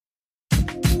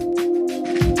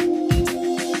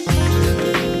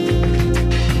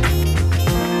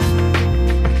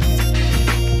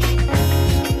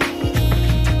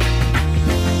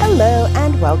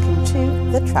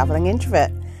The Traveling Introvert.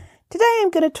 Today I'm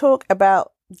going to talk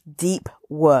about deep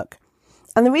work.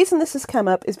 And the reason this has come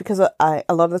up is because a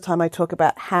lot of the time I talk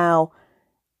about how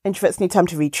introverts need time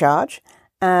to recharge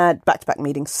and back-to-back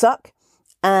meetings suck.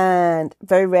 And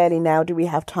very rarely now do we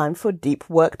have time for deep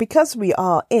work because we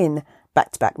are in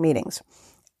back-to-back meetings.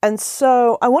 And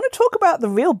so I want to talk about the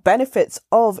real benefits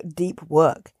of deep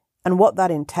work and what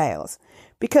that entails.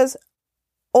 Because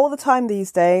all the time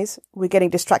these days, we're getting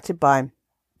distracted by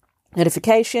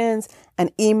notifications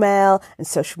and email and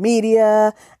social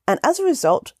media. And as a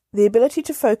result, the ability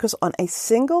to focus on a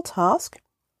single task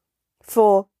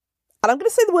for, and I'm going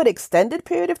to say the word extended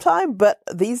period of time, but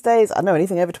these days, I don't know,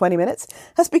 anything over 20 minutes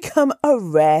has become a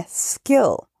rare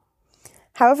skill.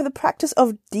 However, the practice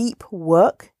of deep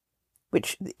work,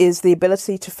 which is the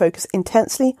ability to focus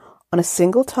intensely on a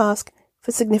single task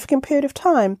for a significant period of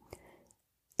time,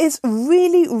 is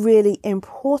really, really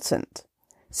important.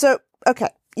 So, okay,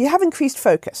 you have increased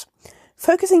focus.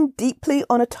 Focusing deeply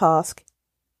on a task,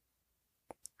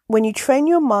 when you train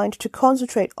your mind to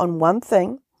concentrate on one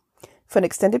thing for an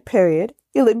extended period,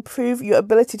 you'll improve your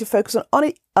ability to focus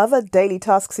on other daily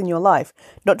tasks in your life,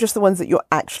 not just the ones that you're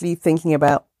actually thinking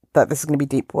about that this is going to be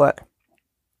deep work.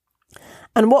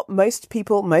 And what most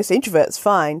introverts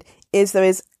find is there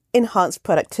is enhanced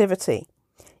productivity.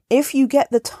 If you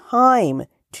get the time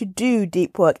to do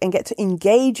deep work and get to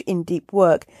engage in deep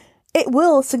work, it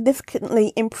will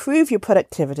significantly improve your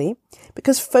productivity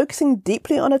because focusing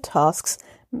deeply on a task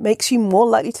makes you more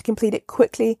likely to complete it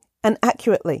quickly and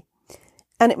accurately.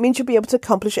 And it means you'll be able to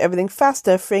accomplish everything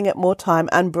faster, freeing up more time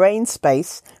and brain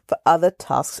space for other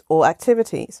tasks or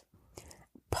activities.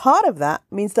 Part of that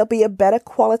means there'll be a better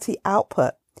quality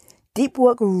output. Deep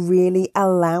work really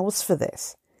allows for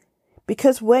this.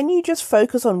 Because when you just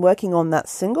focus on working on that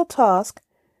single task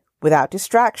without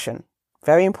distraction,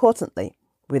 very importantly,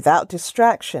 without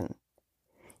distraction,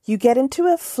 you get into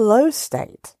a flow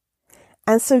state.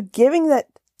 And so giving that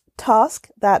task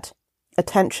that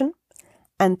attention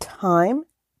and time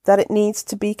that it needs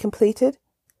to be completed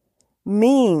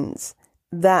means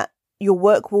that your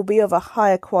work will be of a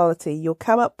higher quality. You'll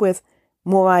come up with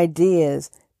more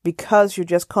ideas because you're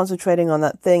just concentrating on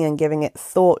that thing and giving it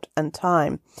thought and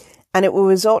time. And it will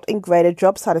result in greater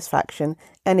job satisfaction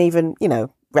and even,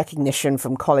 recognition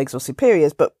from colleagues or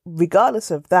superiors. But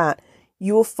regardless of that,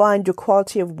 you will find your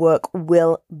quality of work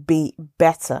will be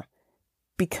better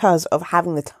because of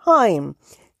having the time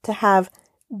to have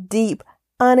deep,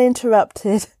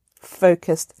 uninterrupted,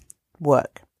 focused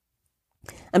work.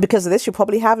 And because of this, you'll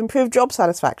probably have improved job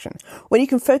satisfaction. When you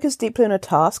can focus deeply on a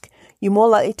task, you're more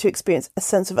likely to experience a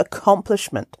sense of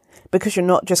accomplishment because you're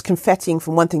not just confettiing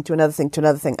from one thing to another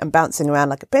thing and bouncing around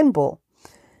like a pinball.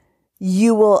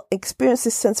 You will experience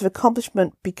this sense of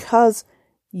accomplishment because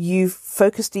you've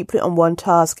focused deeply on one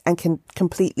task and can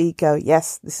completely go,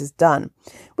 yes, this is done,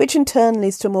 which in turn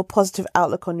leads to a more positive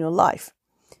outlook on your life.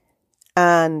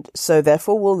 And so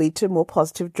therefore will lead to more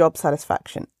positive job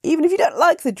satisfaction. Even if you don't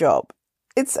like the job,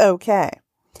 it's okay.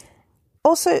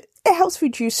 Also, it helps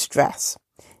reduce stress.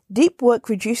 Deep work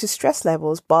reduces stress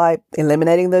levels by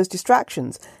eliminating those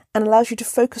distractions and allows you to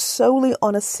focus solely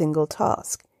on a single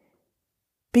task.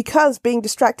 Because being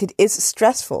distracted is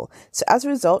stressful, so as a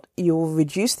result, you will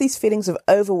reduce these feelings of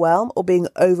overwhelm or being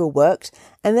overworked,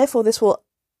 and therefore this will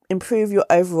improve your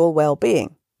overall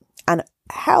well-being and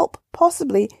help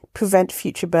possibly prevent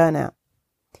future burnout.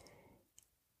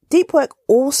 Deep work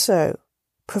also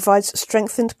provides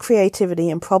strengthened creativity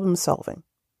and problem solving.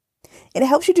 It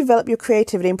helps you develop your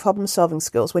creativity and problem solving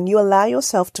skills when you allow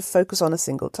yourself to focus on a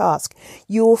single task.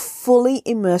 You will fully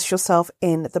immerse yourself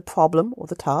in the problem or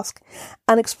the task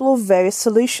and explore various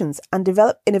solutions and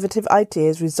develop innovative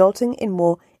ideas, resulting in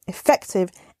more effective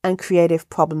and creative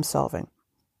problem solving.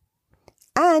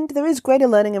 And there is greater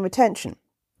learning and retention.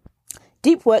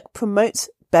 Deep work promotes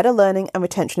better learning and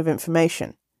retention of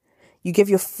information. You give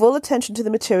your full attention to the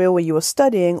material where you are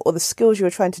studying or the skills you are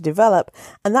trying to develop,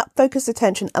 and that focused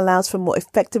attention allows for more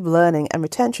effective learning and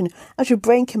retention as your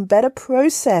brain can better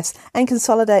process and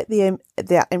consolidate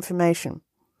that information.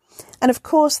 And of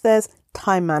course, there's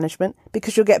time management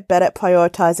because you'll get better at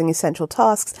prioritizing essential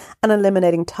tasks and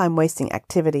eliminating time-wasting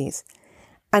activities,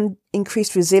 and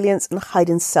increased resilience and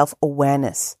heightened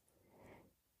self-awareness.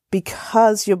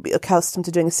 Because you'll be accustomed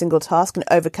to doing a single task and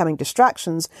overcoming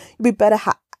distractions, you'll be better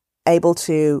able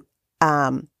to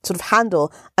sort of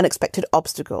handle unexpected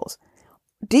obstacles.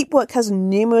 Deep work has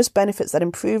numerous benefits that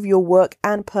improve your work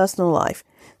and personal life.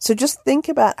 So just think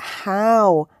about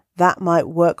how that might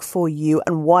work for you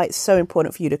and why it's so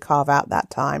important for you to carve out that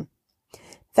time.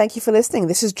 Thank you for listening.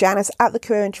 This is Janice at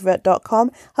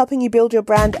thecareerintrovert.com, helping you build your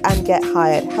brand and get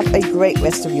hired. Have a great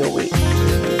rest of your week.